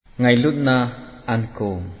Ngày lúc na an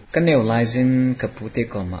cô cái nẻo lai zin kapute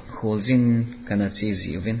koma khol zin kana chi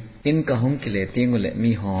zivin in ka hong kile tingu le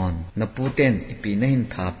mi hon na puten ipi na hin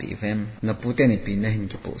tha pi vem na puten ipi na hin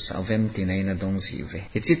ki po sa vem tinai na dong zive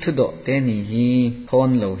hi chi thu do te ni hi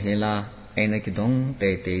hon lo hela aina ki dong te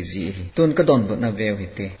te zi hi tun ka don bu na veu hi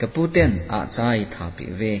te kaputen a chai tha pi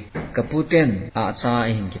ve kaputen a cha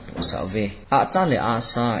hin ki po sa ve a cha le a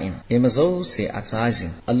sa in emazo se a cha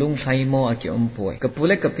zin alung thlai mo a ki poi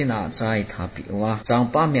kapule kapina chai tha pi wa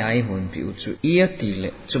changpa me ai hun pi uchu ia ti le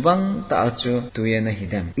chubang ta chu tuye na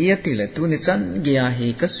hidem ia ti le tu ni chan gya hi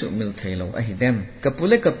ka su mil thelo a hidem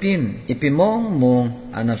kapule kapin ipimong mong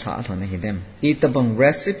ana tha thon hidem I tabang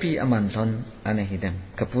recipe aman thon ana hidem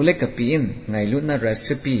kapule kapin ngai lu na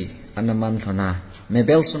recipe anaman thona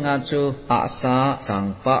mebel sunga chu asa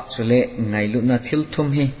changpa chule ngai lu na thil thum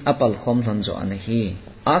hi apal khom thon jo ana hi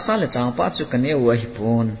asa le changpa chu kane wa hi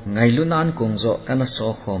pon ngai lu nan kongzo kana so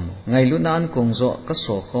khom ngai lu nan kongzo ka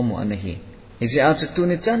so khom ana hi isi a chu tu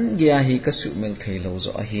ni chan gya hi ka su mel thailo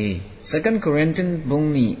zo a hi second Corinthians bung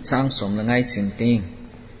ni chang som la ngai sin ting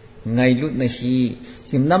ngai lu na hi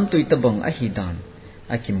himnam tui tabang a hi dan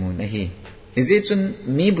a kimun a hi isi chun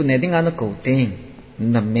mi bu ne ding ana ko ting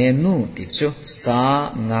na menu ti chu sa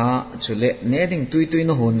nga chule ne ding tui tui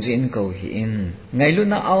no hon jin ko hi in ngai lu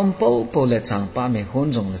na aum po po le chang pa me hon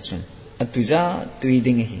jong la chun atuja tui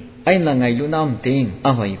ding hi ai la ngai lu nam ting a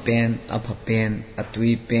hoi pen a pha pen a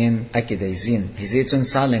tui pen a ki dai jin hi je chun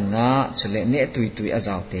sa le nga chule ne tui tui a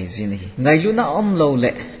jaw te jin hi ngai lu na om lo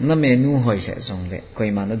le na menu hoi le jong le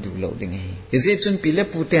koi ma na du lo ding hi hi je chun pile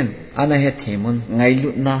puten ana he themun ngai lu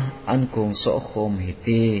na an kong so khom hi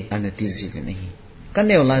te ana ti ji ve hi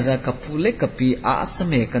kaneo laza kapule kapi a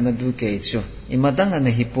asame kana du ke chu imadang ana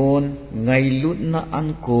hipon ngai lut na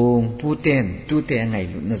an kong puten tu te ngai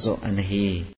lut na zo ana hi